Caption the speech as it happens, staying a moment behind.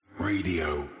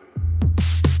Radio.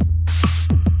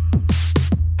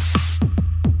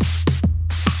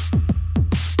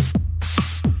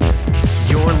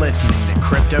 You're listening to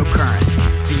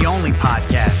Cryptocurrent, the only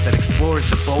podcast that explores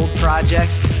the bold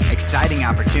projects, exciting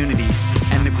opportunities,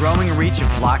 and the growing reach of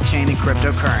blockchain and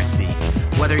cryptocurrency.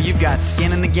 Whether you've got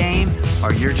skin in the game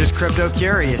or you're just crypto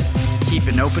curious, keep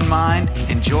an open mind,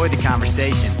 enjoy the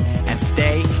conversation, and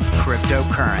stay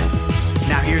cryptocurrent.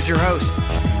 Now here's your host,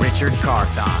 Richard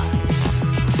Carthon.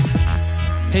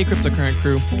 Hey Cryptocurrent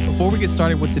crew, before we get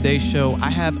started with today's show, I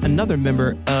have another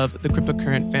member of the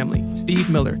Cryptocurrent family, Steve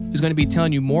Miller, who's going to be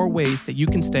telling you more ways that you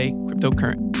can stay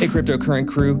cryptocurrent. Hey Cryptocurrent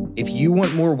crew, if you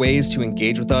want more ways to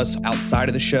engage with us outside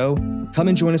of the show, come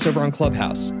and join us over on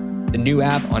Clubhouse, the new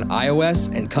app on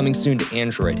iOS and coming soon to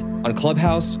Android. On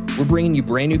Clubhouse, we're bringing you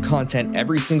brand new content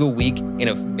every single week in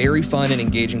a very fun and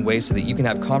engaging way so that you can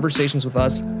have conversations with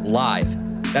us live.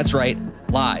 That's right,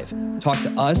 live. Talk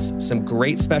to us, some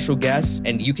great special guests,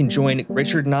 and you can join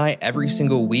Richard and I every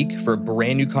single week for a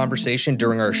brand new conversation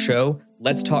during our show,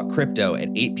 Let's Talk Crypto at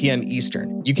 8 p.m.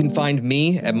 Eastern. You can find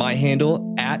me at my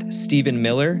handle at Stephen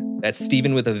Miller. That's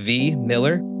Stephen with a V,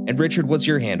 Miller. And Richard, what's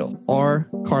your handle? R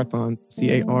Carthon,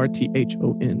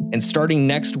 Carthon. And starting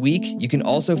next week, you can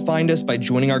also find us by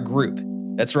joining our group.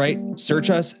 That's right. Search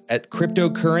us at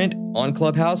Cryptocurrent on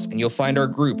Clubhouse and you'll find our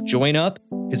group. Join up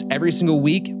because every single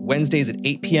week, Wednesdays at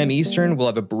 8 p.m. Eastern, we'll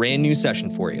have a brand new session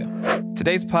for you.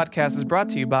 Today's podcast is brought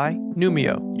to you by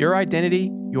Numio, your identity,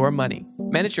 your money.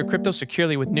 Manage your crypto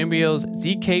securely with Numio's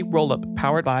ZK Rollup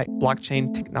powered by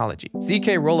blockchain technology.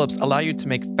 ZK Rollups allow you to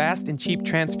make fast and cheap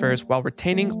transfers while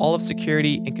retaining all of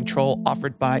security and control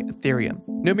offered by Ethereum.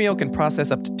 Numio can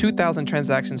process up to 2,000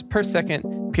 transactions per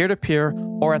second, peer-to-peer,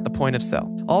 or at the point of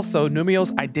sale. Also,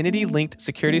 Numio's identity-linked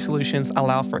security solutions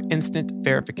allow for instant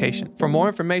verification. For more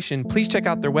information, please check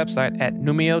out their website at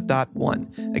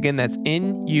numio.one. Again, that's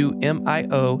numio.one.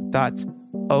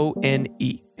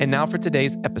 And now for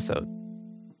today's episode.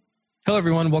 Hello,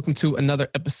 everyone. Welcome to another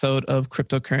episode of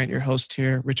Cryptocurrent. Your host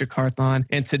here, Richard Carthon.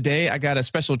 And today I got a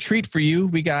special treat for you.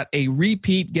 We got a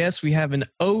repeat guest. We have an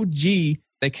OG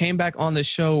that came back on the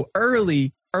show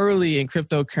early in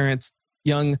Cryptocurrent's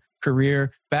young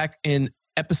career. Back in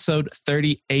episode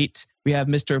 38, we have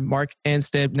Mr. Mark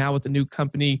Anstead, now with the new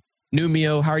company,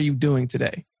 Numio. How are you doing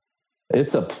today?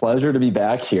 It's a pleasure to be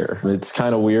back here. It's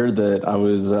kind of weird that I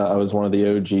was one of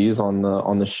the OGs on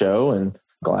the show, and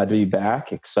glad to be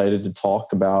back. Excited to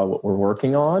talk about what we're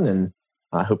working on, and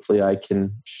hopefully I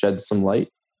can shed some light.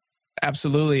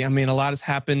 Absolutely. I mean, a lot has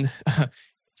happened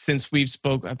since we've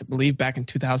spoke, I believe, back in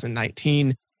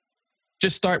 2019.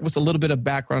 Just start with a little bit of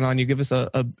background on you. Give us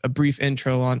a brief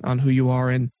intro on who you are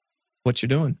and what you're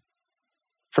doing.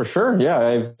 For sure.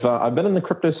 Yeah, I've been in the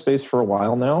crypto space for a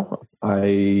while now.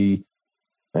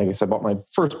 I guess I bought my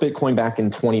first Bitcoin back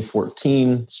in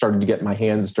 2014, started to get my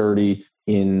hands dirty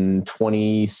in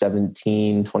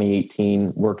 2017,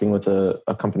 2018, working with a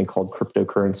company called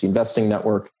Cryptocurrency Investing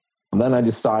Network. And then I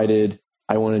decided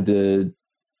I wanted to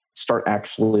start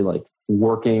actually like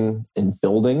working and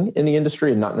building in the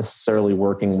industry and not necessarily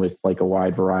working with like a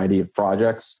wide variety of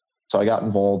projects. So I got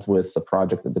involved with a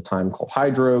project at the time called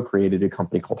Hydro, created a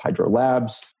company called Hydro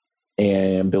Labs,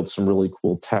 and built some really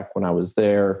cool tech when I was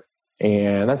there.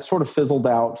 And that sort of fizzled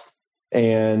out.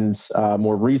 And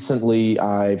more recently,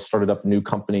 I've started up a new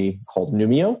company called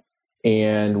Numio,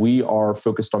 and we are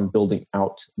focused on building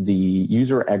out the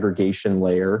user aggregation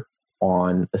layer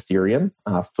on Ethereum,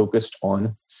 focused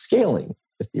on scaling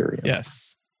Ethereum.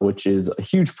 Yes. Which is a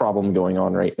huge problem going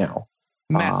on right now.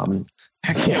 Massive.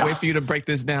 I can't wait for you to break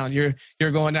this down. You're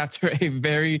going after a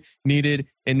very needed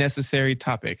and necessary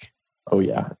topic. Oh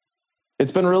yeah.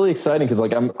 It's been really exciting because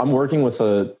like I'm working with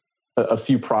a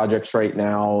few projects right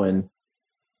now, and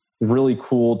really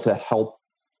cool to help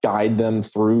guide them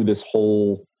through this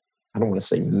whole, I don't want to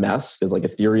say mess, because like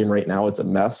Ethereum right now, it's a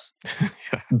mess.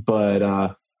 But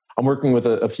I'm working with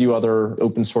a few other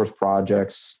open source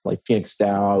projects like Phoenix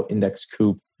DAO, Index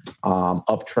Coop,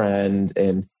 Uptrend.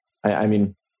 And I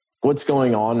mean, what's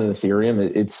going on in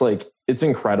Ethereum, it's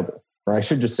incredible. Or I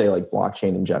should just say like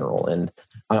blockchain in general. And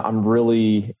I'm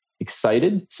really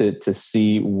excited to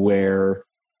see where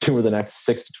the next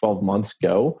 6 to 12 months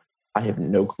go. I have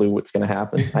no clue what's going to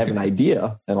happen. I have an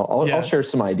idea, and I'll share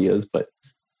some ideas, but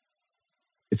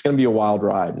it's going to be a wild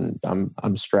ride, and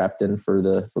I'm strapped in for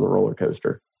the roller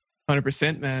coaster.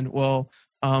 100%, man. Well,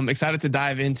 excited to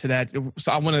dive into that.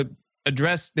 So I want to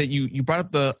address that you brought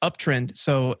up the Uptrend.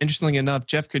 So interestingly enough,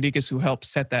 Jeff Kurdikis, who helped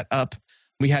set that up,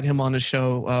 we had him on the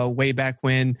show way back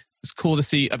when. It's cool to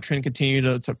see Uptrend continue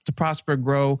to prosper,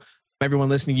 grow. everyone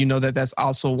listening, you know that that's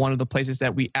also one of the places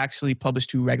that we actually publish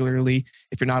to regularly.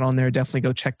 If you're not on there, definitely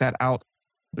go check that out.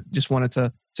 But just wanted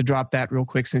to drop that real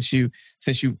quick since you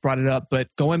brought it up. But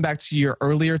going back to your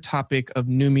earlier topic of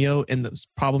Numio and the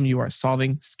problem you are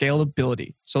solving,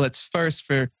 scalability. So let's first,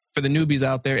 for the newbies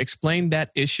out there, explain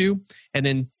that issue. And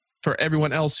then for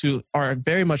everyone else who are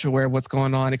very much aware of what's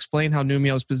going on, explain how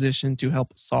Numio is positioned to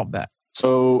help solve that.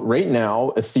 So right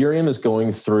now, Ethereum is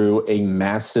going through a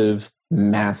massive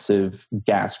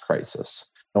gas crisis.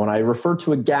 And when I refer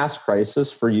to a gas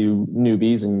crisis for you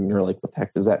newbies, and you're like, what the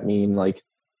heck does that mean? Like,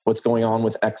 what's going on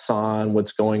with Exxon?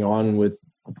 What's going on with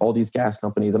all these gas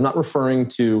companies? I'm not referring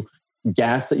to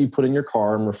gas that you put in your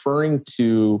car. I'm referring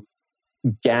to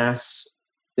gas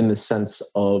in the sense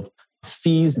of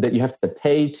fees that you have to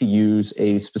pay to use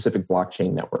a specific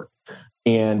blockchain network.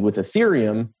 And with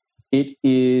Ethereum, it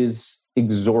is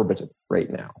exorbitant right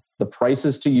now. The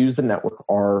prices to use the network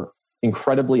are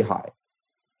incredibly high.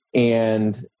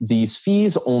 And these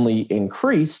fees only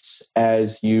increase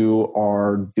as you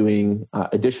are doing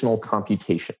additional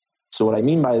computation. So what I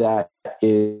mean by that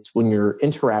is when you're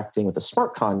interacting with a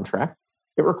smart contract,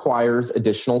 it requires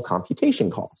additional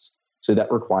computation costs. So that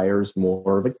requires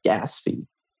more of a gas fee.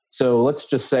 So let's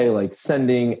just say like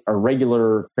sending a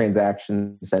regular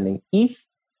transaction, sending ETH,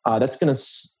 that's going to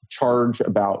charge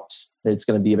it's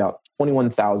going to be about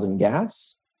 21,000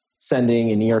 gas.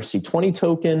 Sending an ERC20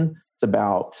 token, it's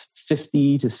about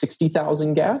 50 to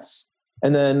 60,000 gas.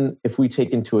 And then if we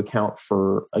take into account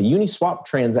for a Uniswap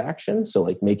transaction, so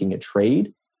like making a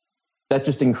trade, that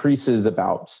just increases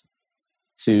about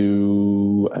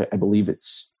to, I believe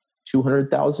it's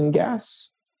 200,000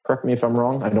 gas. Correct me if I'm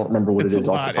wrong. I don't remember what it is.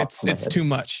 It's too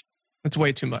much. It's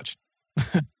way too much.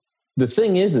 The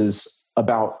thing is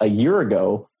about a year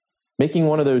ago, making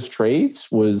one of those trades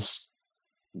was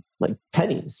like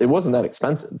pennies. It wasn't that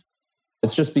expensive.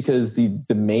 It's just because the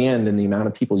demand and the amount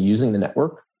of people using the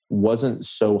network wasn't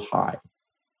so high.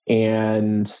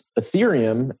 And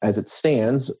Ethereum, as it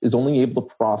stands, is only able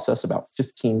to process about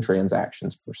 15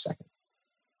 transactions per second,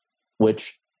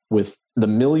 which with the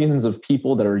millions of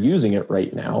people that are using it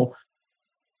right now,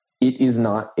 it is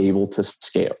not able to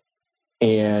scale.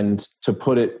 And to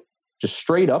put it just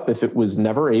straight up, if it was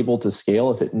never able to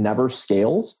scale, if it never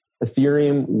scales,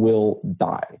 Ethereum will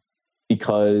die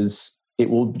because it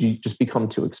will just become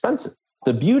too expensive.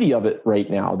 The beauty of it right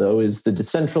now, though, is the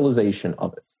decentralization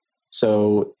of it.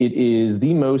 So it is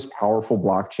the most powerful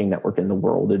blockchain network in the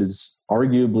world. It is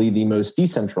arguably the most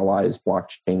decentralized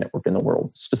blockchain network in the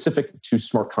world, specific to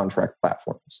smart contract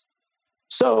platforms.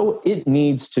 So it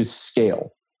needs to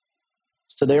scale.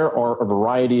 So there are a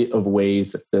variety of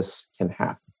ways that this can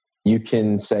happen. You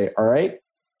can say, all right,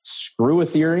 screw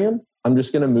Ethereum. I'm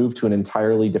just going to move to an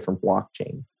entirely different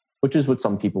blockchain, which is what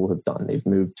some people have done. They've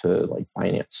moved to like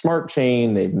Binance Smart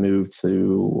Chain. They've moved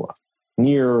to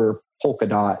Near,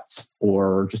 Polkadot,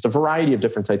 or just a variety of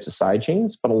different types of side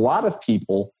chains. But a lot of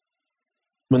people,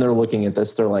 when they're looking at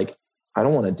this, they're like, I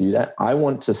don't want to do that. I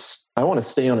want to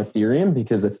stay on Ethereum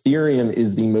because Ethereum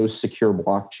is the most secure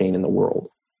blockchain in the world.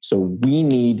 So we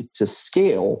need to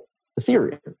scale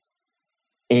Ethereum.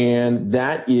 And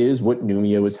that is what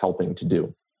Numio is helping to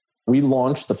do. We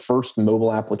launched the first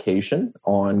mobile application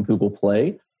on Google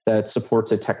Play that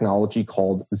supports a technology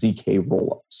called ZK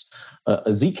Rollups. A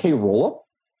ZK Rollup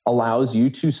allows you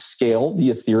to scale the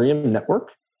Ethereum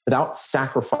network without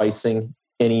sacrificing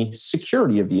any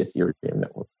security of the Ethereum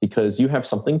network because you have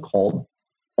something called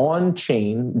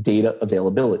on-chain data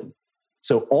availability.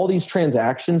 So all these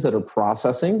transactions that are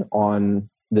processing on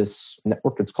this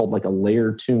network, it's called like a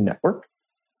layer 2 network.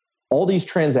 All these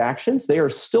transactions, they are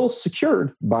still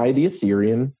secured by the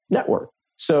Ethereum network.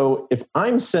 So if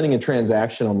I'm sending a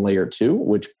transaction on layer 2,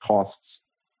 which costs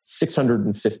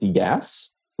 650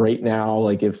 gas, right now,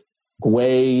 like if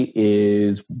Gwei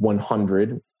is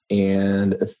 100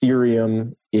 and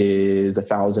Ethereum is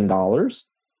 $1,000,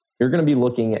 you're going to be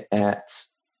looking at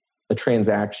a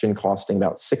transaction costing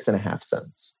about 6.5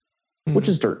 cents, which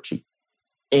is dirt cheap.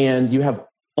 And you have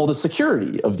all the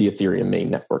security of the Ethereum main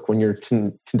network when you're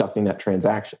conducting that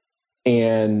transaction.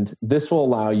 And this will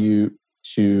allow you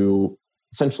to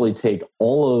essentially take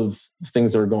all of the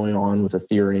things that are going on with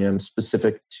Ethereum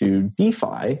specific to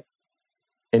DeFi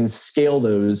and scale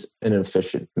those in an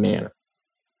efficient manner.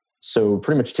 So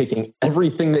pretty much taking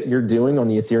everything that you're doing on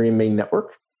the Ethereum main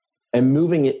network and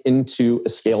moving it into a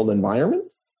scaled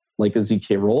environment, like a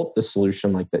ZK Rollup, the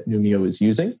solution like that Numio is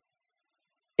using.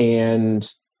 And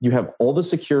you have all the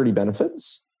security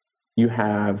benefits. You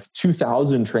have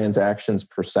 2,000 transactions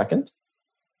per second.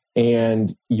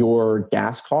 And your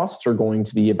gas costs are going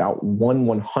to be about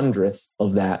 1/100th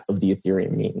of that of the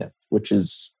Ethereum mainnet, which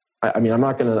is I mean, I'm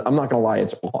not gonna lie,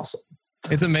 it's awesome.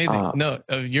 It's amazing.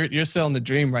 You're selling the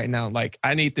dream right now. Like,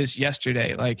 I need this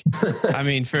yesterday. Like, I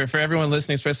mean, for everyone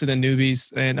listening, especially the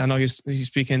newbies, and I know he's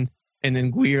speaking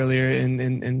in Gui earlier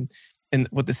and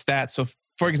with the stats. So,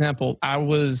 for example,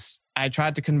 I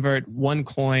tried to convert one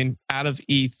coin out of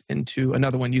ETH into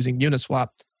another one using Uniswap,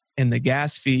 and the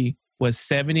gas fee was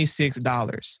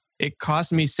 $76. It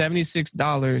cost me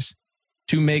 $76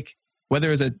 to make,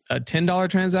 whether it's a $10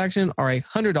 transaction or a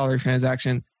 $100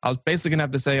 transaction. I was basically going to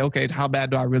have to say, okay, how bad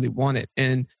do I really want it?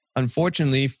 And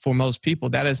unfortunately, for most people,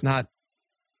 that is not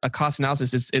a cost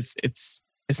analysis.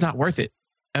 It's not worth it.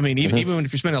 I mean, even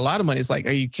if you're spending a lot of money, it's like,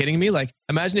 are you kidding me? Like,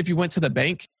 imagine if you went to the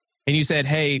bank and you said,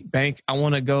 hey, bank, I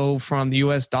want to go from the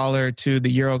US dollar to the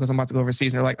euro because I'm about to go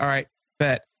overseas. And they're like, all right,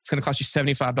 bet. It's going to cost you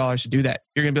 $75 to do that.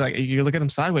 You're going to be like, you're looking at them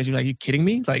sideways. You're like, are you kidding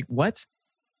me? Like, what?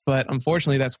 But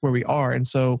unfortunately, that's where we are. And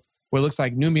so where it looks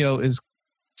like Numio is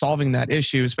solving that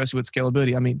issue, especially with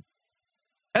scalability. I mean,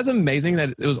 that's amazing that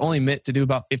it was only meant to do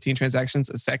about 15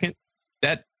 transactions a second.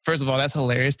 That, first of all, that's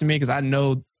hilarious to me because I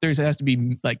know there has to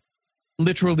be like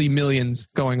literally millions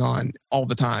going on all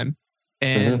the time.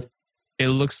 And it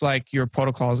looks like your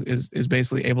protocol is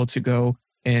basically able to go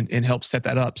and help set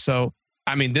that up. So,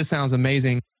 I mean, this sounds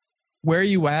amazing. Where are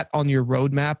you at on your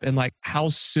roadmap? And like, how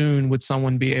soon would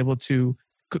someone be able to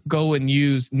go and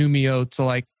use Numio to,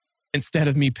 like, instead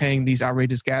of me paying these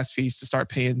outrageous gas fees, to start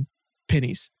paying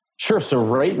pennies? Sure. So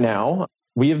right now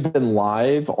we have been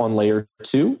live on layer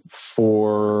 2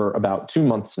 for about 2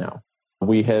 months now.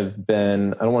 We have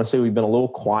been, I don't want to say we've been a little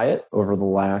quiet over the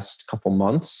last couple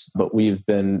months, but we've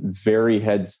been very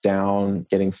heads down,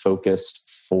 getting focused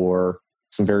for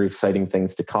some very exciting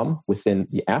things to come within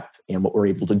the app and what we're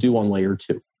able to do on layer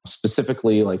 2,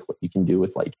 specifically like what you can do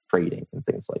with like trading and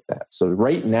things like that. So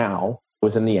right now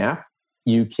within the app,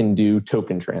 you can do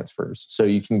token transfers. So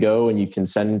you can go and you can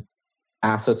send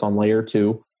assets on layer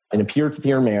 2 in a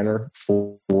peer-to-peer manner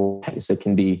for pennies. It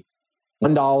can be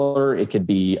 $1, it could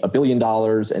be $1 billion,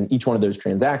 and each one of those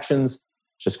transactions is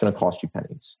just going to cost you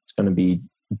pennies. It's going to be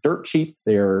dirt cheap.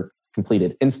 They're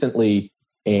completed instantly,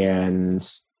 and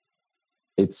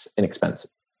it's inexpensive,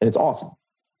 and it's awesome.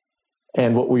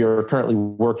 And what we are currently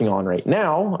working on right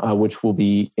now, which will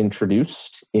be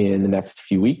introduced in the next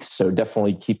few weeks, so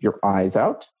definitely keep your eyes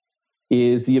out,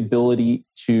 is the ability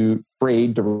to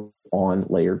trade on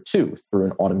layer 2 through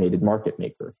an automated market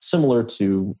maker, similar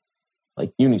to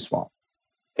like Uniswap.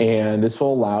 And this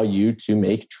will allow you to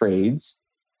make trades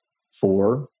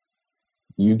for,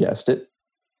 you guessed it,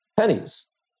 pennies.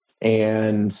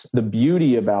 And the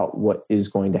beauty about what is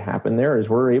going to happen there is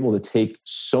we're able to take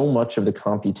so much of the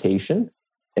computation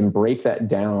and break that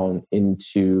down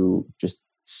into just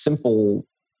simple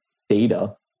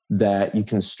data that you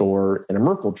can store in a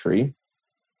Merkle tree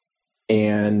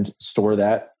and store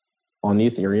that on the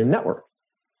Ethereum network.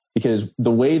 Because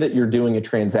the way that you're doing a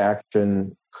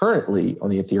transaction currently on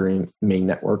the Ethereum main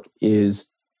network is,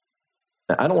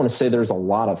 I don't want to say there's a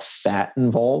lot of fat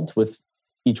involved with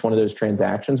each one of those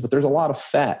transactions, but there's a lot of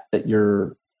fat that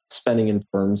you're spending in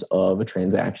terms of a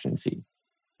transaction fee.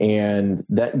 And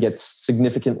that gets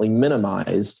significantly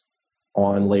minimized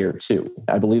on layer 2.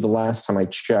 I believe the last time I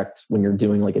checked, when you're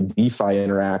doing like a DeFi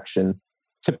interaction,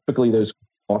 typically those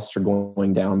costs are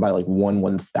going down by like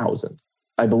 1/1000.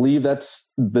 I believe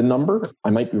that's the number. I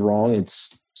might be wrong.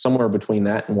 It's somewhere between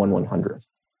that and 1/100th.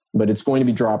 But it's going to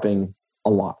be dropping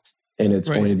a lot, and it's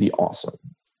going to be awesome.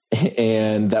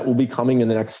 And that will be coming in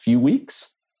the next few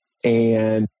weeks.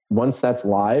 And once that's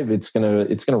live, it's gonna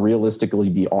realistically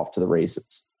be off to the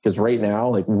races. Because right now,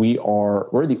 like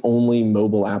we're the only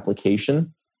mobile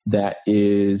application that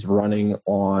is running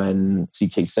on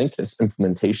ZK Sync, this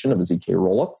implementation of a ZK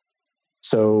rollup.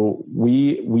 So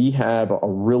we have a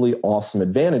really awesome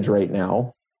advantage right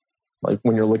now, like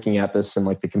when you're looking at this in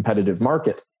like the competitive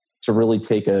market, to really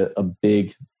take a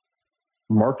big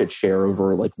market share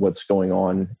over like what's going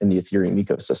on in the Ethereum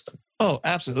ecosystem. Oh,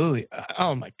 absolutely.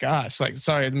 Oh my gosh. Like,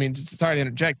 sorry to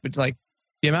interject, but like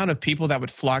the amount of people that would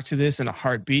flock to this in a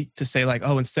heartbeat to say like,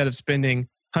 oh, instead of spending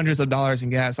hundreds of dollars in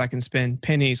gas, I can spend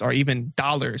pennies or even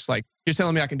dollars. Like, you're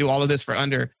telling me I can do all of this for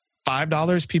under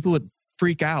 $5? People would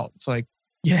freak out. It's like,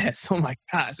 yes. Oh my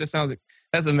gosh.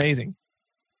 That's amazing.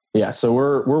 Yeah. So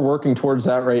we're working towards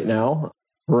that right now.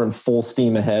 We're in full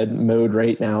steam ahead mode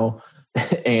right now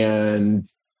and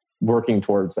working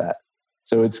towards that.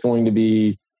 So it's going to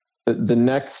be the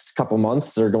next couple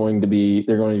months. They're going to be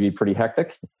pretty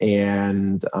hectic,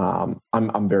 and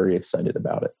I'm very excited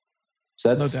about it.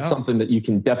 So that's something that you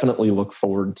can definitely look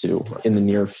forward to in the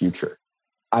near future.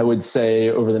 I would say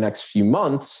over the next few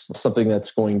months, something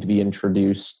that's going to be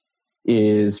introduced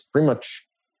is pretty much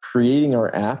creating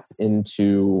our app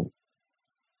into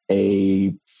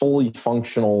a fully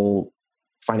functional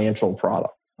financial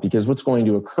product. Because what's going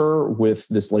to occur with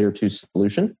this layer 2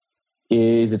 solution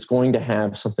is it's going to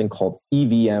have something called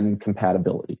EVM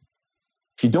compatibility.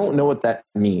 If you don't know what that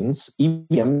means,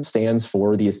 EVM stands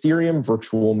for the Ethereum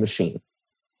Virtual Machine.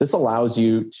 This allows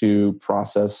you to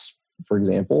process, for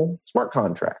example, smart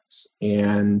contracts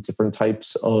and different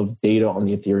types of data on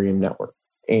the Ethereum network.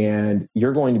 And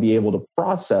you're going to be able to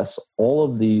process all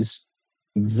of these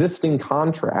existing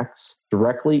contracts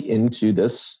directly into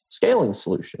this scaling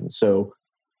solution. So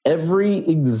every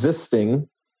existing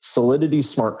Solidity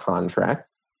smart contract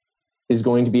is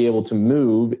going to be able to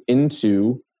move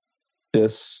into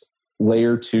this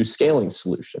layer 2 scaling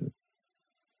solution.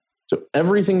 So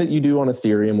everything that you do on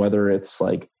Ethereum, whether it's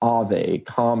like Aave,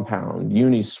 Compound,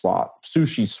 Uniswap,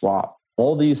 SushiSwap,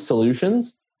 all these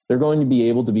solutions, they're going to be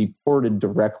able to be ported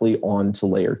directly onto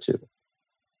layer 2.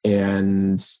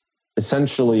 And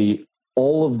essentially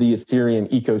all of the Ethereum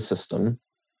ecosystem,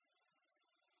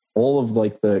 all of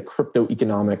like the crypto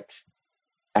economic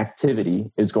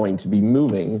activity is going to be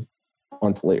moving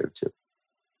onto layer 2.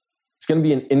 It's going to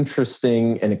be an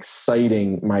interesting and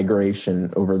exciting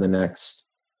migration over the next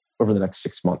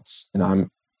 6 months. And I'm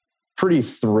pretty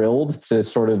thrilled to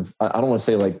sort of, I don't want to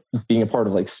say like being a part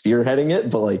of like spearheading it,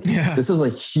 but like This is a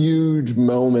huge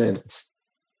moment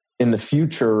in the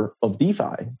future of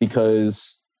DeFi,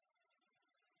 because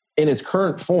in its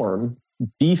current form,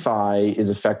 DeFi is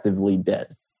effectively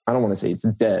dead. I don't want to say it's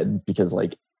dead because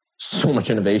like so much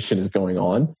innovation is going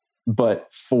on,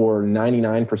 but for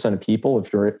 99% of people,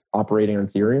 if you're operating on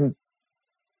Ethereum,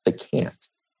 they can't.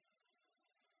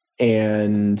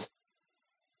 And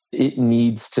it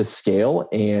needs to scale,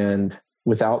 and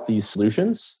without these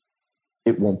solutions,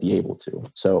 it won't be able to.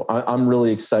 So I'm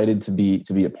really excited to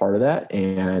be a part of that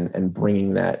and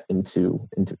bringing that into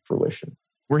fruition.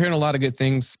 We're hearing a lot of good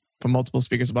things from multiple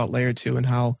speakers about layer 2 and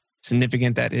how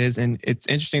significant that is. And it's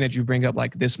interesting that you bring up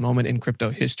like this moment in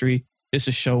crypto history. This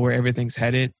is show where everything's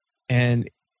headed. And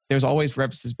there's always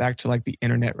references back to like the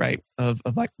internet, right? Of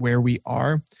like where we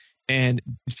are. And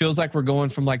it feels like we're going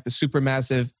from like the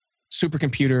supermassive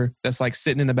supercomputer that's like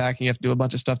sitting in the back and you have to do a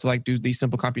bunch of stuff to like do these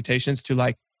simple computations to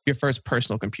like your first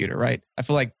personal computer, right? I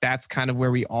feel like that's kind of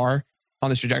where we are on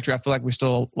this trajectory. I feel like we're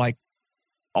still like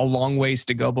a long ways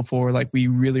to go before like we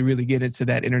really, really get into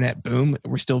that internet boom.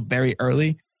 We're still very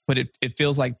early, but it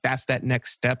feels like that's that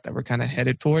next step that we're kind of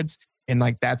headed towards. And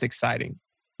like, that's exciting.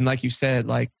 And like you said,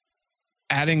 like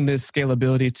adding this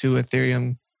scalability to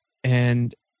Ethereum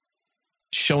and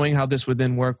showing how this would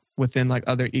then work within like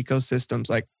other ecosystems,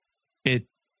 like it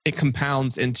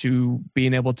compounds into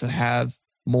being able to have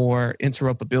more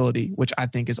interoperability, which I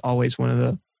think is always one of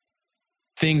the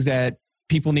things that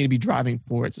people need to be driving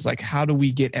towards. It's like, how do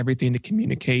we get everything to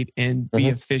communicate and be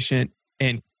efficient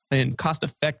and cost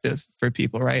effective for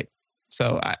people, right?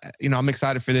 So I'm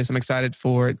excited for this. I'm excited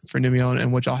for Numio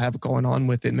and what y'all have going on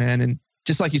with it, man. And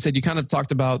just like you said, you kind of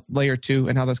talked about layer 2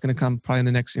 and how that's going to come probably in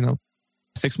the next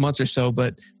 6 months or so.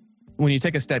 But when you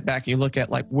take a step back and you look at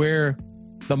like where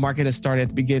the market has started at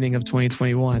the beginning of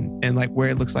 2021 and like where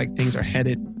it looks like things are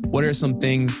headed, what are some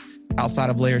things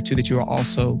outside of layer 2 that you are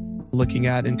also looking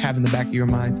at and have in the back of your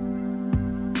mind?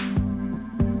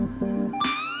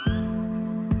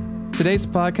 Today's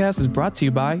podcast is brought to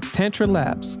you by Tantra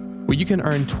Labs, where you can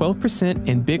earn 12%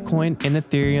 in Bitcoin and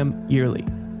Ethereum yearly.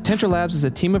 Tantra Labs is a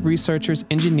team of researchers,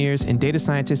 engineers, and data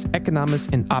scientists, economists,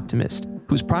 and optimists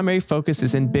whose primary focus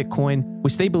is in Bitcoin,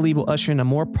 which they believe will usher in a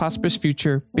more prosperous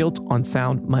future built on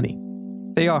sound money.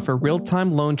 They offer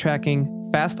real-time loan tracking,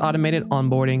 fast automated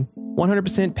onboarding,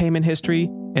 100% payment history,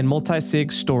 and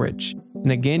multi-sig storage.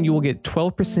 And again, you will get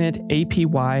 12%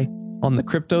 APY on the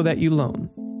crypto that you loan.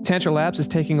 Tantra Labs is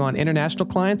taking on international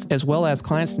clients as well as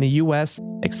clients in the US,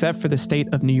 except for the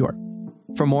state of New York.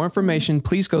 For more information,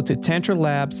 please go to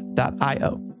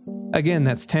tantralabs.io. Again,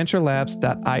 that's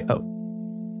tantralabs.io.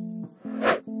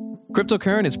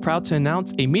 Cryptocurrent is proud to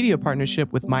announce a media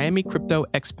partnership with Miami Crypto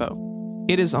Expo.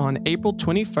 It is on April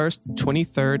 21st and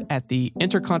 23rd at the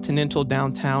Intercontinental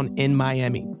Downtown in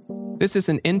Miami. This is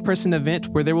an in-person event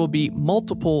where there will be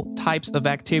multiple types of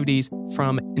activities,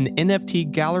 from an NFT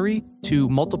gallery to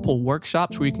multiple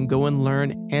workshops where you can go and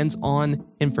learn hands-on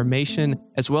information,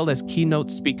 as well as keynote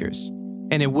speakers.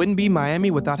 And it wouldn't be Miami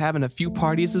without having a few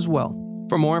parties as well.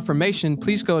 For more information,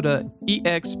 please go to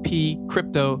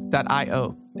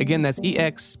expcrypto.io. Again, that's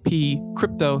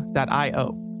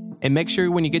expcrypto.io. And make sure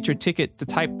when you get your ticket to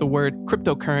type the word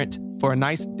cryptocurrent for a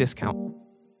nice discount.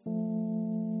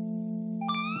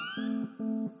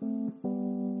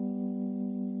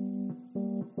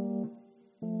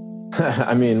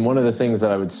 I mean, one of the things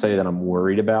that I would say that I'm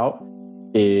worried about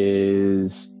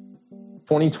is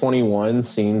 2021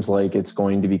 seems like it's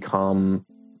going to become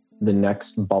the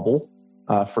next bubble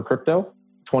for crypto.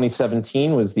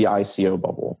 2017 was the ICO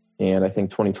bubble. And I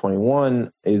think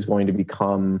 2021 is going to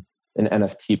become an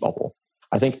NFT bubble.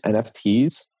 I think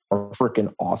NFTs are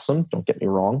freaking awesome. Don't get me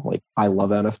wrong. Like, I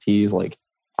love NFTs. Like,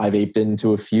 I've aped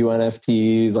into a few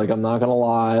NFTs. Like, I'm not going to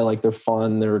lie. Like, they're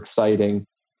fun. They're exciting.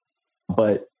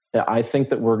 But I think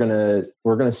that we're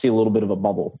gonna see a little bit of a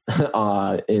bubble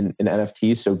in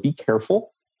NFTs. So be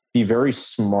careful. Be very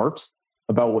smart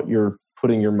about what you're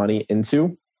putting your money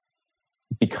into,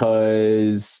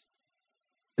 because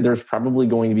there's probably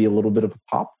going to be a little bit of a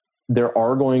pop. There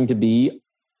are going to be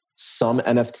some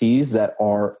NFTs that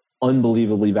are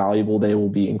unbelievably valuable. They will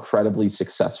be incredibly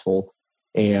successful,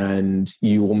 and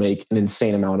you will make an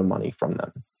insane amount of money from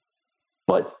them.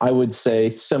 But I would say,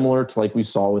 similar to like we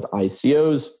saw with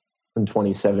ICOs in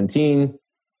 2017,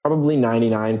 probably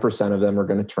 99% of them are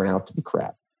going to turn out to be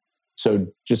crap. So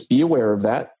just be aware of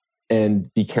that and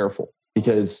be careful,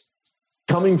 because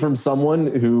coming from someone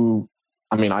who,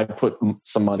 I mean, I put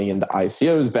some money into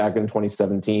ICOs back in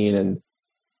 2017, and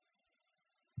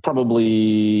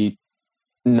probably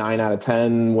 9 out of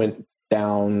 10 went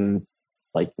down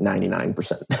like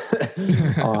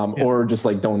 99%, or just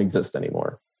like don't exist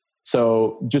anymore.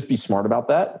 So just be smart about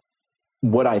that.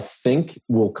 What I think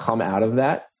will come out of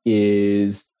that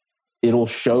is it'll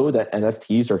show that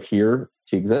NFTs are here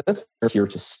to exist, they're here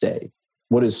to stay.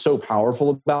 What is so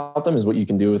powerful about them is what you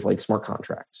can do with like smart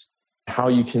contracts, how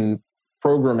you can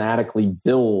programmatically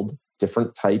build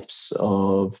different types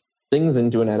of things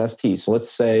into an NFT. So let's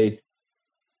say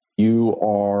you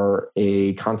are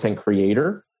a content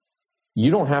creator.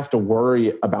 You don't have to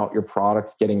worry about your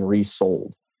product getting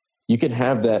resold. You can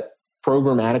have that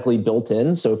programmatically built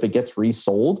in. So if it gets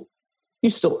resold, you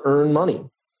still earn money.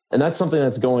 And that's something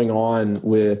that's going on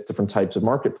with different types of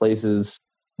marketplaces.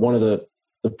 One of the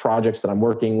projects that I'm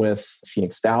working with,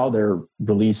 Phoenix DAO, they're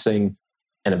releasing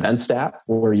an events app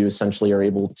where you essentially are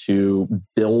able to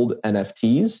build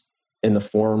NFTs in the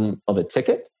form of a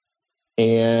ticket.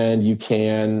 And you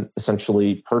can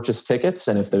essentially purchase tickets.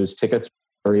 And if those tickets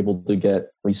are able to get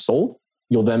resold,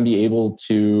 you'll then be able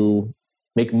to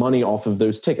make money off of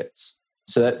those tickets.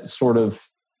 So that sort of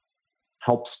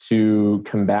helps to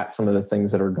combat some of the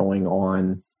things that are going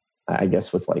on, I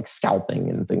guess, with like scalping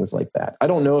and things like that. I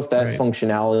don't know if that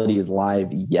functionality is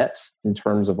live yet in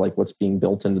terms of like what's being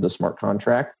built into the smart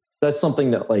contract. That's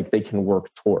something that like they can work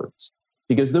towards,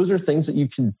 because those are things that you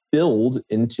can build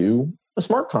into a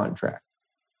smart contract.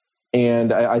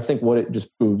 And I think what it just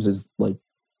proves is like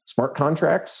smart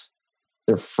contracts,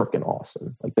 they're freaking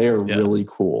awesome. Like they are really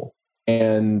cool.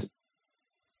 And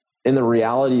in the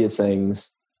reality of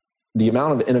things, the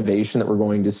amount of innovation that we're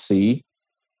going to see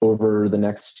over the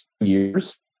next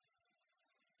years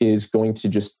is going to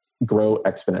just grow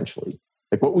exponentially.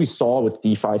 Like what we saw with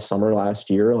DeFi Summer last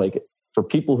year, like for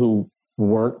people who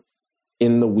weren't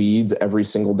in the weeds every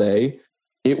single day,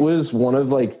 it was one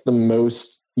of like the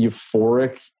most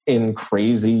euphoric and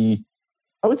crazy,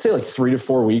 I would say like 3 to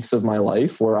 4 weeks of my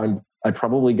life where I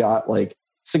probably got like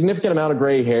significant amount of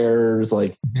gray hairs.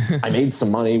 Like I made some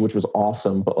money, which was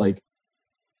awesome, but like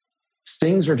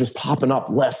things are just popping up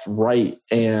left, right,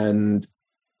 and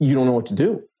you don't know what to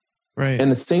do. Right.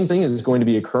 And the same thing is going to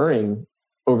be occurring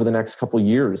over the next couple of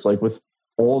years. Like with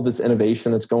all of this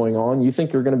innovation that's going on, you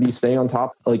think you're going to be staying on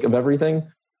top like of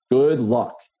everything? Good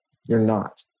luck. You're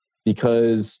not,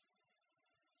 because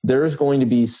there's going to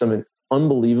be some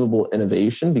unbelievable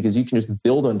innovation, because you can just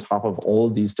build on top of all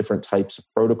of these different types of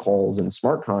protocols and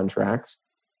smart contracts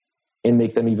and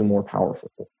make them even more powerful.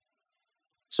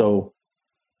 So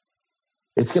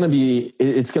it's going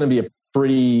to be a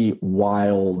pretty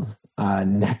wild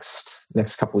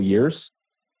next couple of years.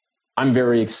 I'm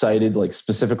very excited, like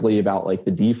specifically about like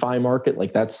the DeFi market.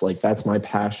 Like that's my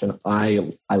passion.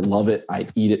 I love it. I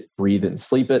eat it, breathe it, and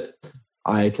sleep it.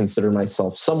 I consider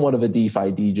myself somewhat of a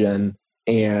DeFi degen,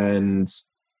 and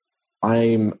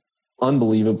I'm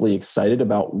unbelievably excited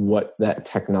about what that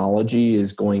technology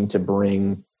is going to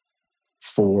bring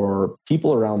for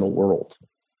people around the world.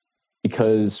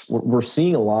 Because we're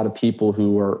seeing a lot of people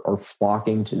who are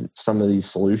flocking to some of these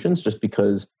solutions just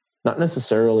because, not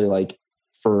necessarily like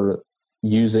for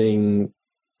using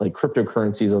like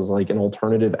cryptocurrencies as like an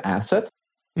alternative asset,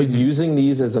 but using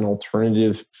these as an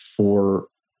alternative for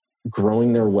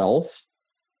growing their wealth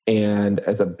and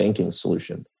as a banking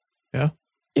solution. Yeah.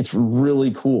 It's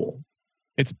really cool.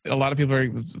 It's a lot of people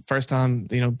are first time,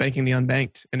 banking the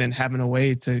unbanked and then having a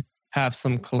way to have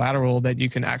some collateral that you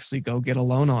can actually go get a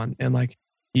loan on. And like,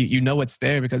 you know, it's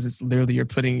there because it's literally you're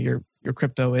putting your your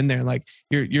crypto in there. Like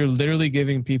you're literally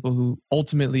giving people who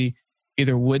ultimately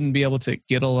either wouldn't be able to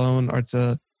get a loan or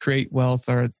to create wealth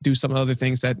or do some other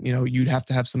things that, you'd have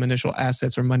to have some initial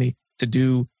assets or money to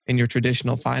do in your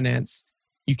traditional finance.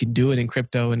 You can do it in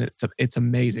crypto, and it's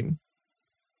amazing.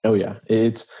 Oh yeah,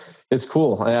 it's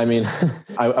cool. I mean,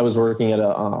 I was working at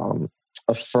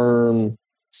a firm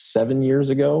 7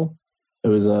 years ago. It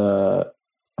was a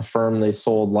firm. They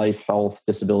sold life, health,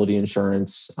 disability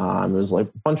insurance. It was like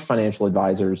a bunch of financial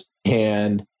advisors,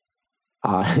 and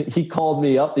he called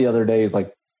me up the other day. He's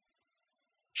like,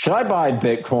 "Should I buy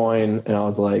Bitcoin?" And I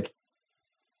was like,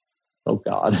 "Oh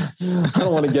God, I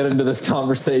don't want to get into this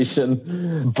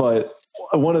conversation." But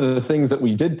one of the things that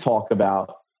we did talk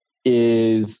about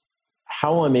is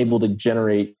how I'm able to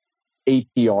generate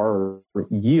APR or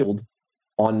yield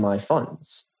on my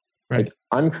funds. Right. Like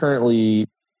I'm currently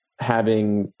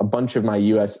having a bunch of my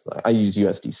I use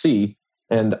USDC,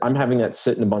 and I'm having that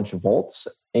sit in a bunch of vaults.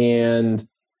 And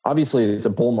obviously it's a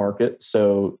bull market,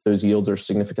 so those yields are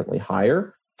significantly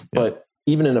higher. Yeah. But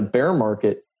even in a bear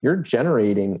market, you're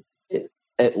generating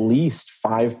at least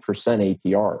 5%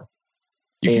 APR.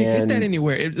 You can't get that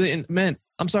anywhere. Man,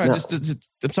 I'm sorry. No.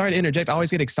 I'm sorry to interject. I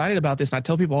always get excited about this. And I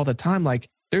tell people all the time, like,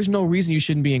 there's no reason you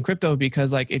shouldn't be in crypto,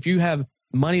 because like if you have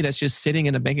money that's just sitting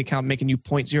in a bank account making you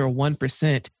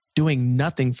 0.01%, doing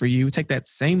nothing for you, take that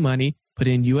same money, put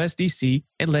in USDC,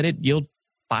 and let it yield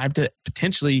 5 to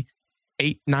potentially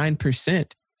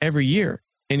 8-9% every year.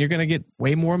 And you're going to get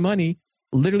way more money,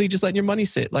 literally just letting your money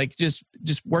sit, like just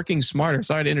working smarter.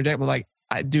 Sorry to interject, but like,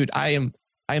 I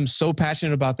am so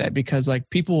passionate about that, because like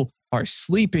people are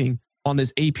sleeping on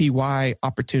this APY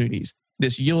opportunities,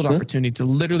 this yield opportunity to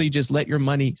literally just let your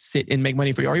money sit and make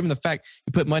money for you. Or even the fact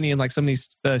you put money in like some of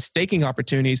these staking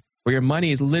opportunities where your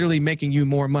money is literally making you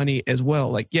more money as well.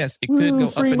 Like, yes, it could go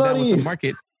up and down with the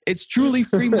market. It's truly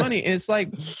free money. And it's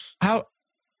like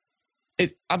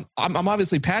I'm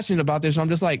obviously passionate about this. So I'm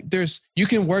just like, you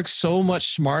can work so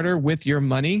much smarter with your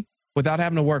money without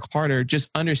having to work harder, just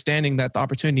understanding that the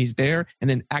opportunity is there and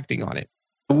then acting on it.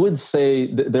 I would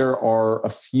say that there are a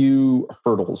few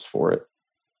hurdles for it.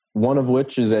 One of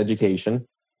which is education,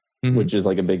 which is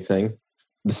like a big thing.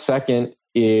 The second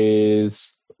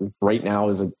is right now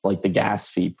is like the gas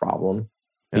fee problem.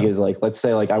 Because like, let's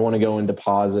say like I want to go and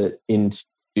deposit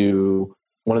into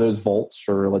one of those vaults,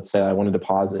 or let's say I want to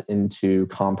deposit into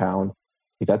Compound.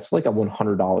 Like that's like a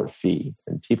 $100 fee.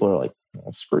 And people are like,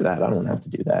 oh, screw that. I don't have to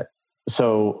do that.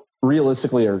 So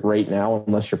realistically, or right now,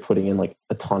 unless you're putting in like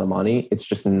a ton of money,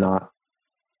 it's not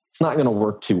going to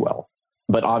work too well.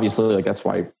 But obviously, like that's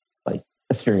why like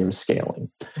Ethereum is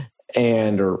scaling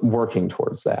and or working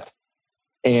towards that.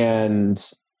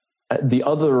 And the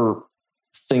other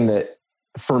thing that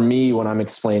for me, when I'm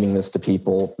explaining this to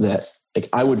people, that like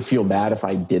I would feel bad if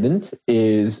I didn't,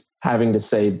 is having to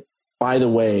say, by the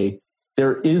way,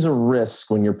 there is a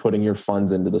risk when you're putting your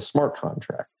funds into the smart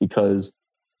contract, because,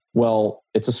 well,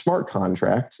 it's a smart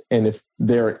contract. And if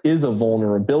there is a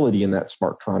vulnerability in that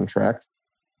smart contract,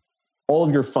 all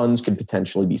of your funds could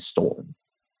potentially be stolen,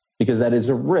 because that is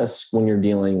a risk when you're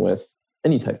dealing with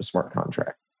any type of smart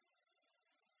contract.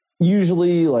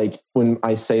 Usually, like when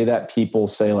I say that, people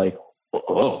say like,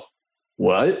 oh,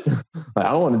 what? I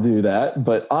don't want to do that.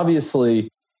 But obviously,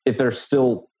 if they're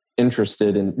still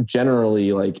interested, and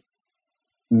generally like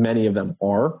many of them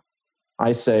are,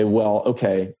 I say, well,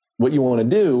 okay, what you want to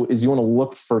do is you want to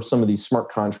look for some of these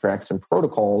smart contracts and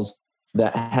protocols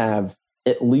that have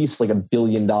at least like $1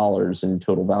 billion in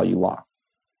total value locked.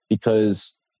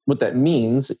 Because what that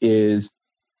means is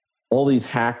all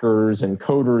these hackers and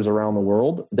coders around the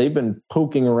world, they've been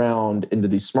poking around into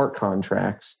these smart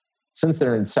contracts since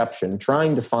their inception,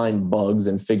 trying to find bugs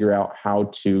and figure out how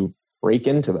to break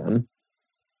into them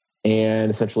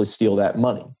and essentially steal that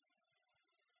money.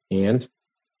 And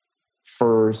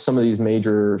for some of these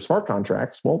major smart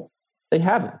contracts, well, they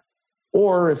haven't.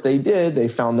 Or if they did, they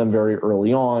found them very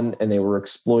early on and they were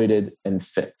exploited and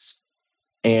fixed.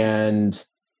 And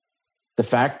the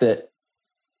fact that,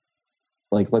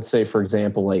 like, let's say, for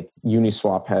example, like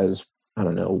Uniswap has, I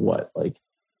don't know what, like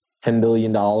 $10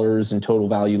 billion in total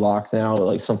value locked now,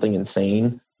 like something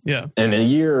insane. Yeah. And in a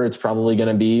year, it's probably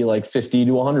going to be like 50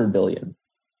 to 100 billion.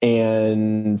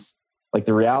 And like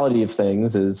the reality of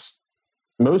things is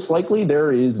most likely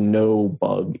there is no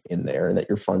bug in there and that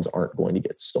your funds aren't going to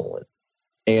get stolen.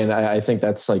 And I think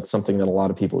that's like something that a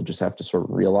lot of people just have to sort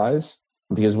of realize,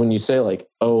 because when you say like,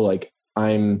 oh, like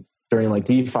I'm during like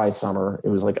DeFi summer, it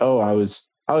was like, oh, I was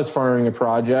farming a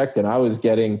project and I was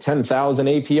getting 10,000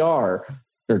 APR or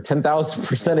 10,000%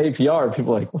 APR.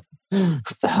 People are like,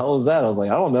 what the hell is that? I was like,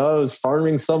 I don't know. I was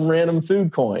farming some random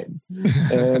food coin.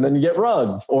 And then you get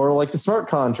rugged, or like the smart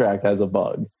contract has a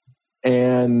bug,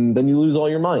 and then you lose all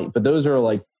your money. But those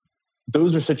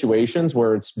are situations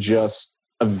where it's just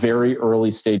a very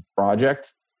early stage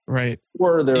project. Right.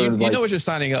 Where they're you know what you're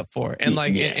signing up for. And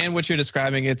like, and what you're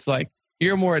describing, it's like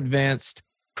you're a more advanced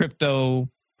crypto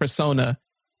persona.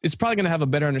 It's probably going to have a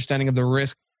better understanding of the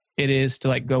risk it is to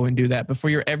like go and do that. But for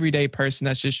your everyday person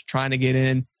that's just trying to get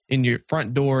in your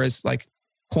front door is like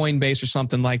Coinbase or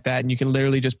something like that. And you can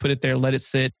literally just put it there, let it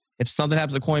sit. If something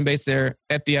happens to Coinbase, they're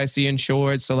FDIC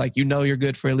insured. So like, you're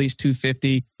good for at least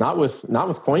 $250. Not with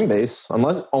Coinbase,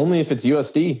 unless only if it's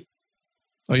USD.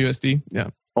 Oh, USD?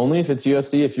 Yeah. Only if it's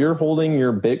USD. If you're holding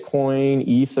your Bitcoin,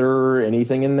 Ether,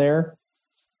 anything in there,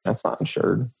 that's not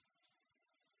insured.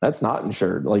 That's not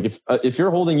insured. Like if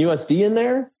you're holding USD in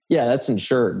there, yeah, that's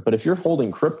insured. But if you're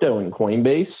holding crypto in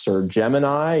Coinbase or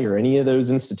Gemini or any of those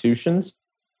institutions,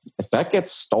 if that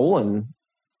gets stolen,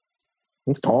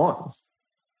 it's gone.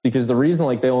 Because the reason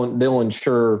like they'll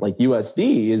insure like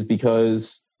USD is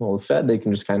because, well, the Fed, they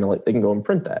can just kind of like, they can go and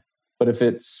print that. But if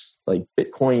it's like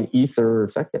Bitcoin, Ether,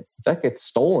 if that gets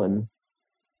stolen,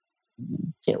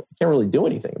 you can't really do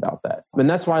anything about that. And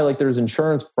that's why like there's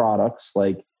insurance products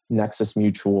like Nexus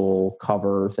Mutual,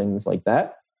 Cover, things like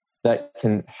that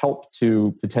can help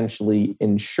to potentially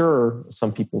insure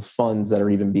some people's funds that are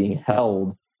even being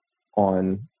held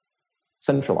on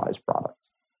centralized products.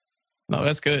 No,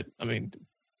 that's good. I mean,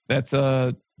 that's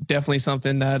definitely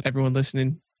something that everyone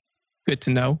listening, good to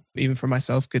know, even for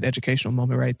myself, good educational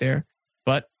moment right there.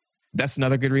 But that's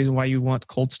another good reason why you want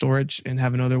cold storage and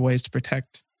having other ways to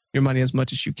protect your money as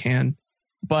much as you can.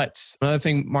 But another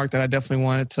thing, Mark, that I definitely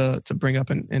wanted to bring up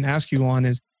and ask you on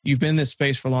is you've been in this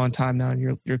space for a long time now,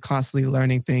 and you're constantly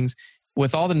learning things.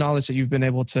 With all the knowledge that you've been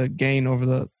able to gain over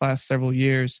the last several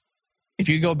years, if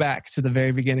you go back to the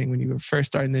very beginning when you were first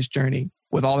starting this journey,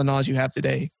 with all the knowledge you have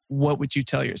today, what would you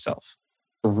tell yourself?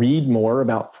 Read more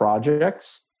about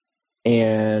projects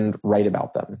and write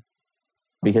about them.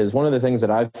 Because one of the things that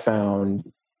I've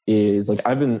found is like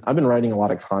I've been writing a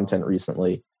lot of content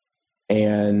recently,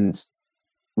 and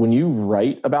when you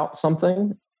write about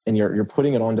something and you're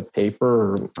putting it onto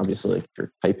paper, or obviously if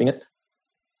you're typing it,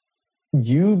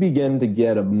 you begin to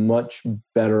get a much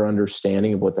better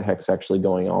understanding of what the heck's actually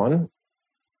going on,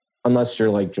 unless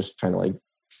you're like just kind of like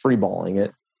freeballing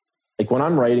it. Like when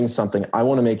I'm writing something, I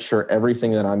want to make sure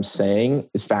everything that I'm saying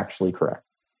is factually correct.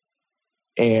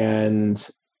 And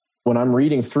when I'm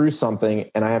reading through something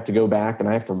and I have to go back and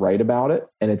I have to write about it,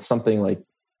 and it's something like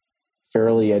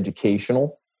fairly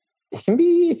educational, it can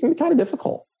be kind of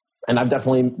difficult. And I've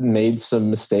definitely made some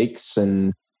mistakes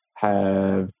and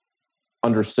have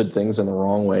understood things in the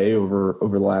wrong way over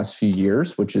the last few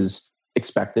years, which is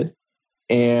expected.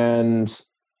 And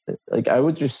like I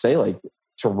would just say like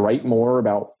to write more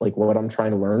about like what I'm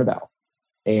trying to learn about.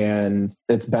 And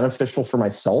it's beneficial for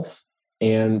myself.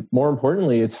 And more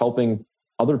importantly, it's helping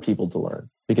other people to learn,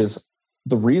 because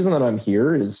the reason that I'm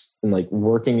here is in like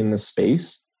working in this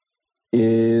space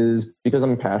is because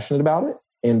I'm passionate about it,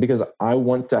 and because I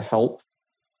want to help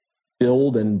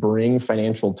build and bring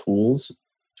financial tools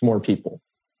to more people.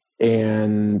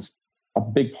 And a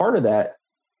big part of that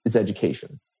is education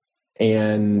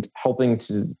and helping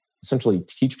to essentially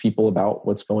teach people about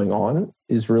what's going on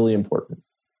is really important.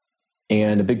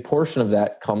 And a big portion of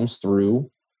that comes through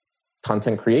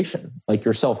content creation, like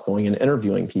yourself going and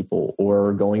interviewing people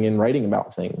or going and writing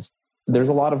about things. There's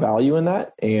a lot of value in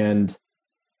that. And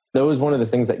that was one of the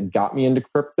things that got me into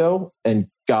crypto. And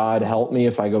God help me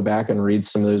if I go back and read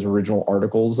some of those original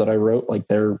articles that I wrote. Like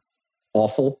they're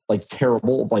awful, like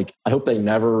terrible. Like I hope they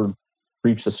never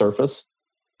reach the surface.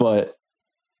 But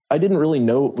I didn't really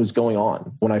know what was going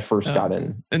on when I first got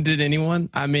in. And did anyone?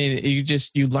 I mean,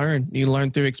 you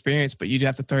learn through experience, but you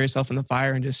have to throw yourself in the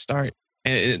fire and just start.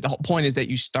 And the whole point is that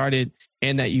you started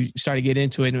and that you started to get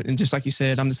into it. And just like you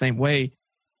said, I'm the same way.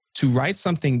 To write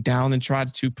something down and try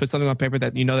to put something on paper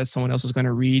that you know that someone else is going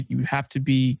to read, you have to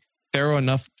be thorough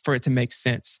enough for it to make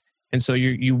sense. And so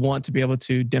you want to be able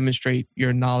to demonstrate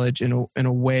your knowledge in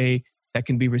a way that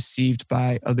can be received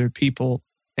by other people,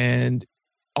 and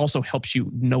also helps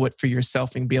you know it for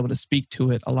yourself and be able to speak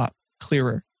to it a lot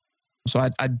clearer. So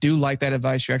I do like that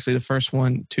advice. You're actually the first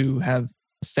one to have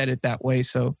said it that way.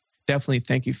 So definitely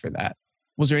thank you for that.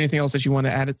 Was there anything else that you want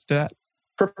to add to that?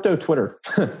 Crypto Twitter.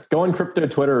 Go on crypto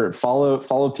Twitter.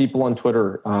 Follow people on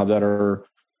Twitter that are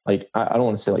like, I don't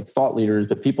want to say like thought leaders,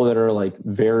 but people that are like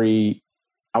very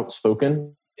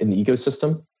outspoken in the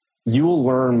ecosystem. You will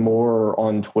learn more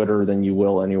on Twitter than you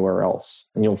will anywhere else.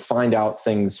 And you'll find out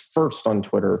things first on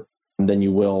Twitter than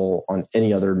you will on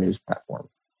any other news platform.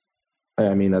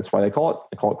 I mean, that's why they call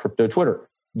it crypto Twitter.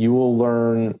 You will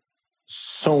learn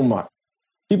so much.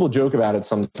 People joke about it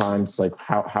sometimes, like,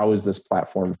 how is this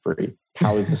platform free?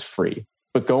 How is this free?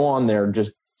 But go on there,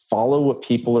 just follow what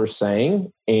people are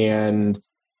saying. And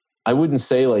I wouldn't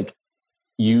say like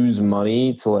use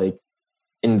money to like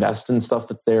invest in stuff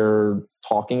that they're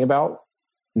talking about.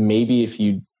 Maybe if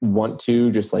you want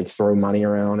to just like throw money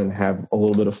around and have a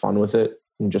little bit of fun with it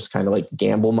and just kind of like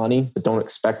gamble money, but don't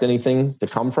expect anything to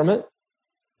come from it,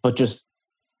 but just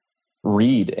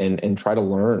read and try to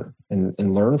learn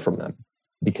and learn from them,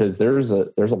 because there's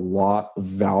a lot of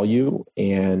value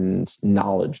and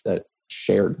knowledge that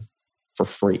shared for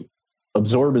free.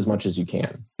 Absorb as much as you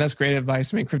can. That's great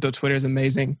advice. I mean, crypto Twitter is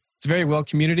amazing. It's a very well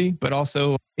community, but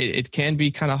also it can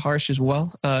be kind of harsh as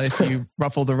well if you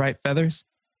ruffle the right feathers.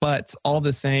 But all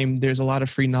the same, there's a lot of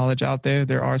free knowledge out there.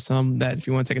 There are some that if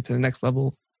you want to take it to the next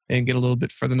level and get a little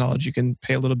bit further knowledge, you can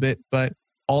pay a little bit. But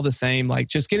all the same, like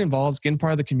just get involved, get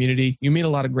part of the community. You meet a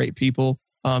lot of great people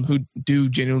who do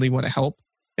genuinely want to help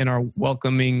and are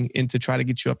welcoming and to try to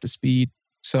get you up to speed.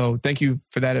 So thank you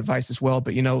for that advice as well.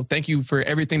 But, thank you for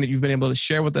everything that you've been able to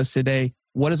share with us today.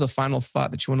 What is a final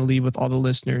thought that you want to leave with all the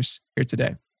listeners here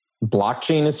today?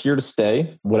 Blockchain is here to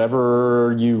stay.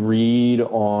 Whatever you read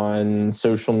on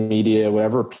social media,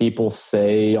 whatever people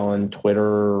say on Twitter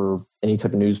or any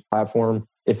type of news platform,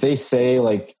 if they say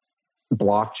like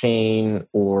blockchain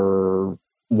or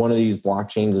one of these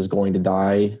blockchains is going to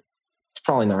die, it's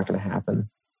probably not going to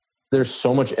happen. There's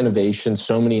so much innovation,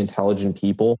 so many intelligent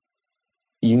people.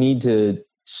 You need to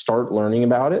start learning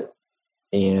about it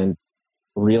and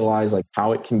realize like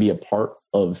how it can be a part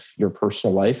of your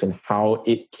personal life and how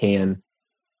it can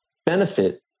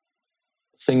benefit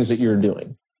things that you're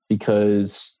doing.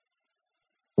 Because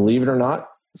believe it or not,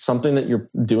 something that you're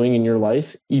doing in your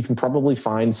life, you can probably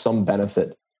find some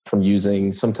benefit from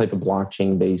using some type of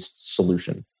blockchain-based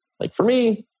solution. Like for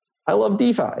me, I love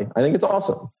DeFi. I think it's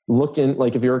awesome. Look in,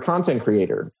 like if you're a content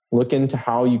creator, look into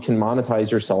how you can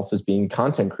monetize yourself as being a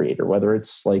content creator, whether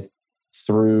it's like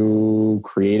through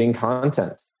creating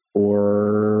content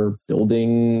or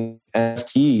building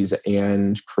NFTs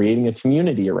and creating a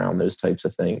community around those types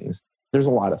of things. There's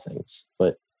a lot of things,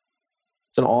 but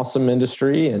it's an awesome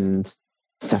industry and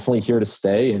it's definitely here to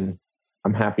stay. And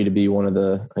I'm happy to be one of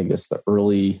the, I guess, the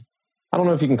early, I don't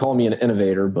know if you can call me an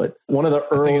innovator, but one of the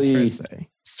early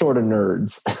sort of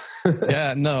nerds.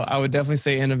 Yeah, no, I would definitely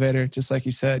say innovator. Just like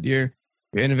you said, you're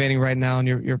innovating right now and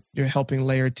you're helping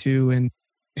layer 2 and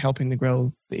helping to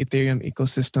grow the Ethereum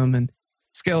ecosystem and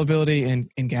scalability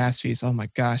and gas fees. Oh my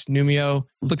gosh, Numio,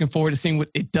 looking forward to seeing what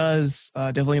it does.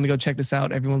 Definitely going to go check this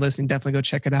out. Everyone listening, definitely go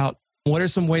check it out. What are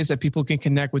some ways that people can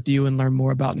connect with you and learn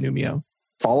more about Numio?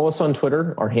 Follow us on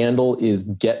Twitter. Our handle is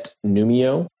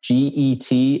GetNumio,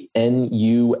 GetNumio,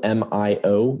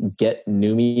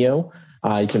 GetNumio.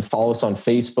 You can follow us on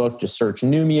Facebook. Just search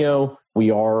Numio. We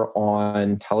are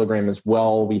on Telegram as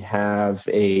well. We have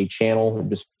a channel.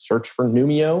 Just search for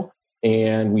Numio,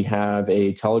 and we have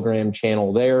a Telegram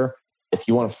channel there. If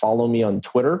you want to follow me on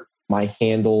Twitter, my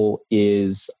handle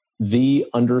is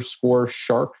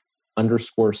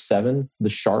 _shark_7, the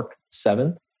shark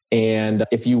 7. And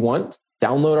if you want,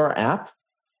 download our app.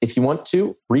 If you want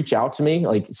to, reach out to me.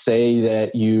 Like say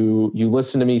that you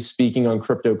listen to me speaking on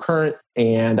Cryptocurrent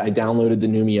and I downloaded the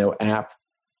Numio app,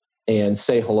 and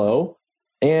say hello.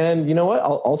 And you know what?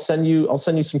 I'll send you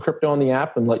some crypto on the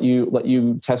app and let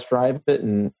you test drive it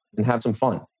and have some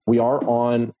fun. We are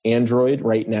on Android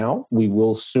right now. We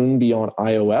will soon be on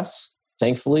iOS.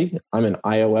 Thankfully, I'm an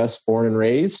iOS born and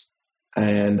raised,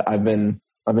 and I've been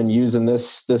using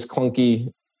this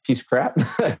clunky piece of crap.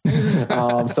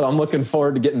 So I'm looking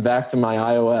forward to getting back to my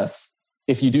iOS.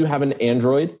 If you do have an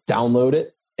Android, download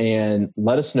it and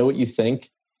let us know what you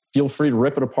think. Feel free to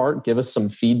rip it apart, give us some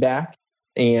feedback.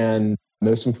 And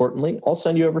most importantly, I'll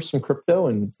send you over some crypto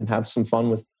and have some fun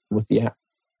with the app.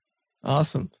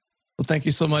 Awesome. Well, thank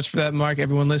you so much for that, Mark.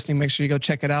 Everyone listening, make sure you go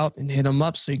check it out and hit them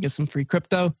up so you get some free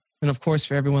crypto. And of course,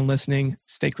 for everyone listening,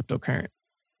 stay cryptocurrent.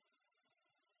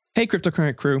 Hey,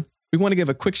 Cryptocurrent crew. We want to give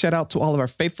a quick shout out to all of our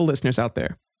faithful listeners out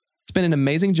there. It's been an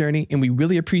amazing journey, and we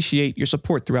really appreciate your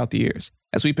support throughout the years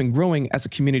as we've been growing as a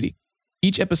community.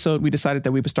 Each episode, we decided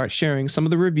that we would start sharing some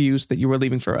of the reviews that you were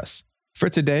leaving for us. For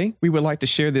today, we would like to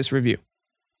share this review.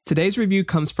 Today's review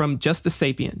comes from Justice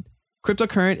Sapien.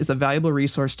 Cryptocurrent is a valuable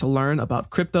resource to learn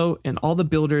about crypto and all the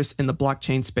builders in the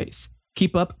blockchain space.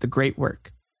 Keep up the great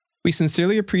work. We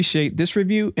sincerely appreciate this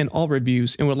review and all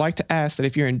reviews, and would like to ask that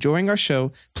if you're enjoying our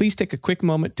show, please take a quick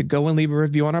moment to go and leave a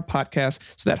review on our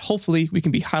podcast so that hopefully we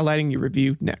can be highlighting your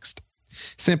review next.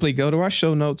 Simply go to our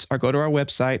show notes or go to our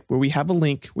website where we have a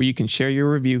link where you can share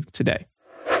your review today.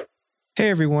 Hey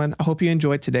everyone, I hope you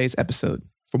enjoyed today's episode.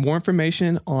 For more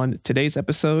information on today's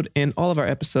episode and all of our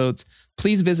episodes,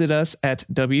 please visit us at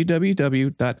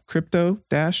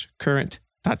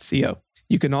www.crypto-current.co.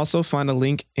 You can also find a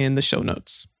link in the show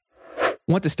notes.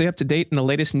 Want to stay up to date in the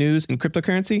latest news in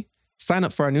cryptocurrency? Sign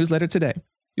up for our newsletter today.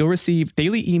 You'll receive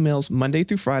daily emails Monday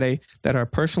through Friday that are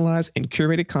personalized and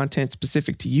curated content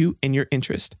specific to you and your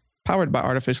interest, powered by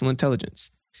artificial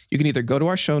intelligence. You can either go to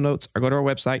our show notes or go to our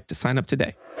website to sign up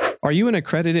today. Are you an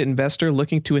accredited investor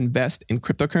looking to invest in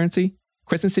cryptocurrency?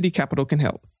 Crescent City Capital can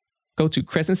help. Go to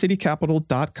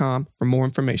crescentcitycapital.com for more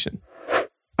information.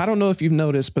 I don't know if you've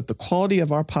noticed, but the quality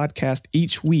of our podcast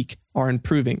each week are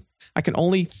improving. I can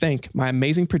only thank my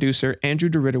amazing producer, Andrew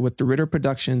DeRitter with DeRitter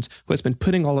Productions, who has been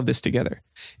putting all of this together.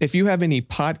 If you have any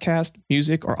podcast,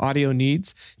 music, or audio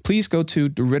needs, please go to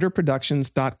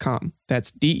DeRitterProductions.com.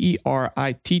 That's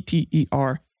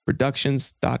DERITTER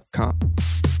Productions.com.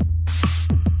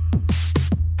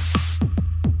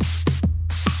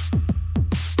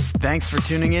 Thanks for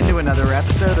tuning in to another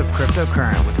episode of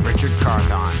Cryptocurrent with Richard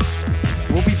Carthon.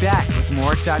 We'll be back with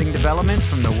more exciting developments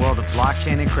from the world of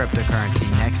blockchain and cryptocurrency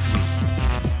next week.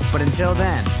 But until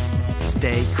then,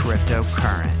 stay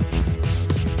cryptocurrent.